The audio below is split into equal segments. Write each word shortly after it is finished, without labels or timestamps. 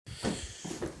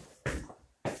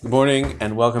Good morning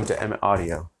and welcome to Emmett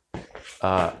Audio.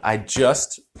 I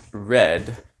just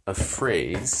read a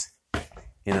phrase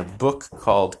in a book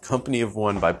called Company of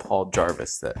One by Paul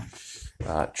Jarvis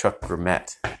that Chuck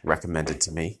Grimmett recommended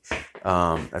to me.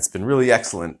 That's been really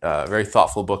excellent. Very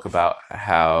thoughtful book about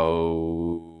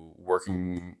how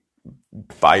working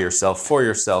by yourself, for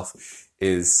yourself,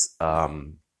 has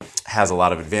a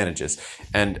lot of advantages.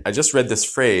 And I just read this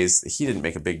phrase. He didn't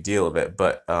make a big deal of it,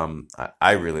 but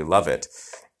I really love it.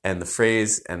 And the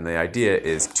phrase and the idea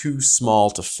is too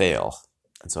small to fail.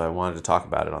 And so I wanted to talk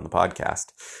about it on the podcast.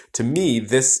 To me,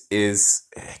 this is,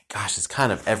 it's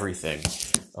kind of everything.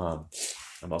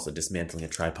 I'm also dismantling a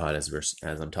tripod as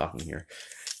I'm talking here.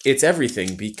 It's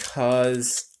everything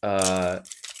because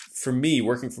for me,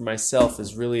 working for myself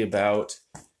is really about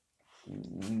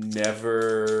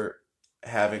never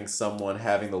having someone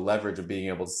having the leverage of being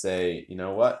able to say, you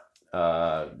know what?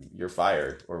 You're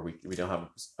fired, or we don't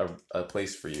have a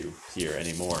place for you here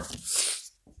anymore.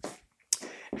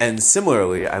 And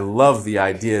similarly, I love the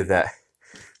idea that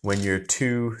when you're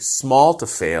too small to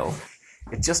fail,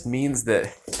 it just means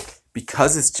that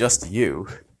because it's just you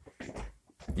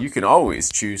can always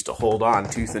choose to hold on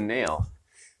tooth and nail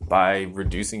by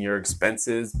reducing your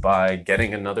expenses, by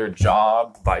getting another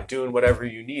job, by doing whatever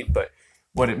you need. But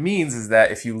what it means is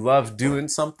that if you love doing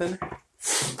something,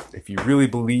 if you really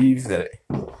believe that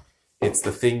it's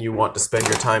the thing you want to spend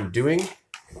your time doing,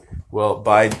 well,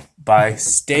 by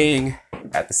staying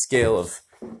at the scale of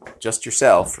just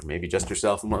yourself, or maybe just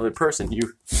yourself and one other person,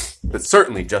 but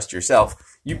certainly just yourself,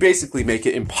 you basically make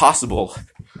it impossible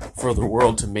for the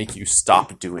world to make you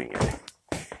stop doing it.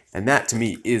 And that, to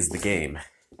me, is the game.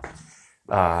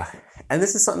 And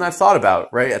this is something I've thought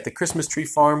about, right? At the Christmas Tree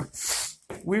Farm,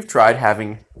 we've tried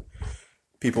having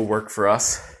people work for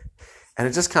us, and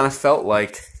it just kind of felt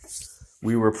like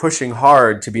we were pushing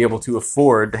hard to be able to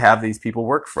afford to have these people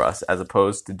work for us, as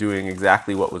opposed to doing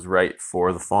exactly what was right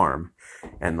for the farm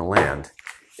and the land.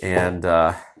 And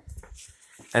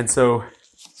so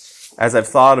as I've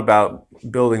thought about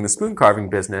building the spoon carving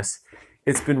business,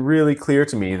 it's been really clear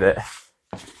to me that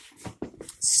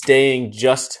staying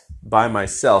just by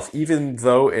myself, even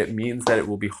though it means that it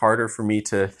will be harder for me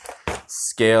to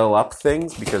scale up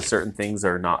things because certain things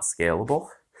are not scalable,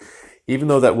 even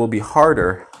though that will be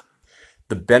harder,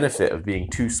 the benefit of being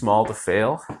too small to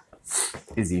fail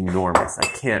is enormous. I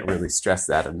can't really stress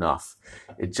that enough.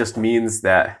 It just means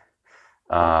that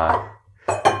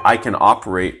I can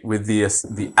operate with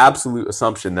the absolute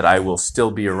assumption that I will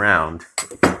still be around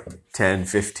 10,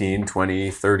 15,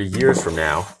 20, 30 years from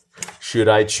now, should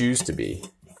I choose to be.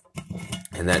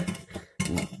 And that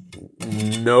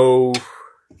no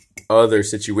other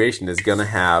situation is going to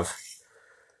have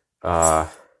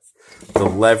the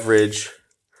leverage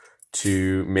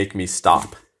to make me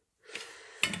stop.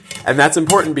 And that's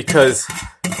important because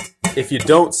if you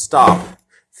don't stop,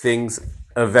 things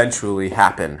eventually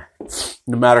happen,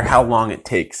 no matter how long it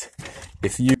takes.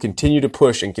 If you continue to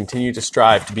push and continue to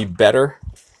strive to be better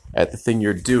at the thing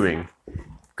you're doing,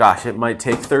 it might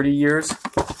take 30 years,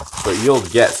 but you'll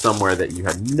get somewhere that you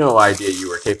had no idea you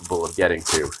were capable of getting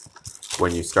to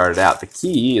when you started out. The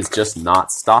key is just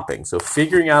not stopping. So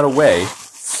figuring out a way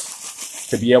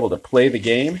to be able to play the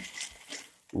game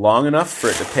long enough for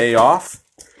it to pay off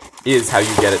is how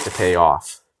you get it to pay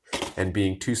off. And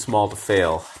being too small to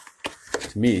fail,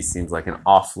 to me, seems like an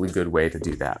awfully good way to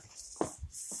do that.